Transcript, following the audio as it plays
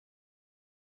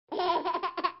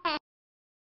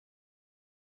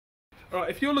Alright,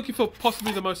 if you're looking for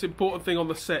possibly the most important thing on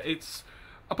the set, it's,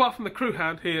 apart from the crew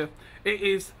hand here, it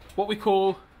is what we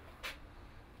call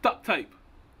duct tape,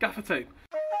 gaffer tape.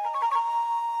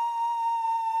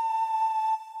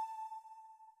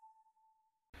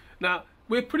 Now,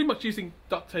 we're pretty much using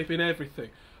duct tape in everything.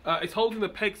 It's holding the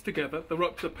pegs together, the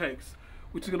rope to the pegs,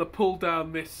 which is going to pull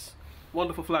down this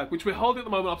wonderful flag, which we're holding at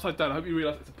the moment upside down. I hope you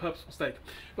realise it's a purposeful mistake.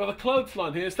 We have a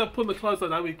clothesline here. Instead of pulling the clothesline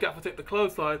down, we gaffer tape the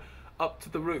clothesline up to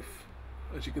the roof,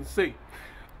 as you can see.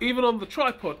 Even on the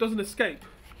tripod, doesn't escape.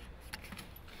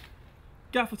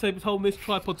 Gaffer tape is holding this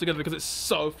tripod together because it's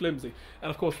so flimsy.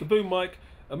 And of course the boom mic,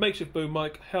 a makeshift boom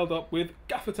mic held up with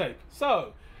gaffer tape.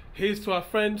 So, here's to our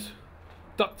friend,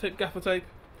 duct tape gaffer tape.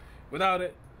 Without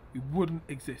it, we wouldn't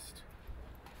exist.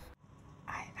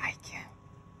 I like you.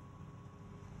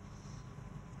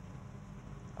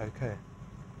 Okay.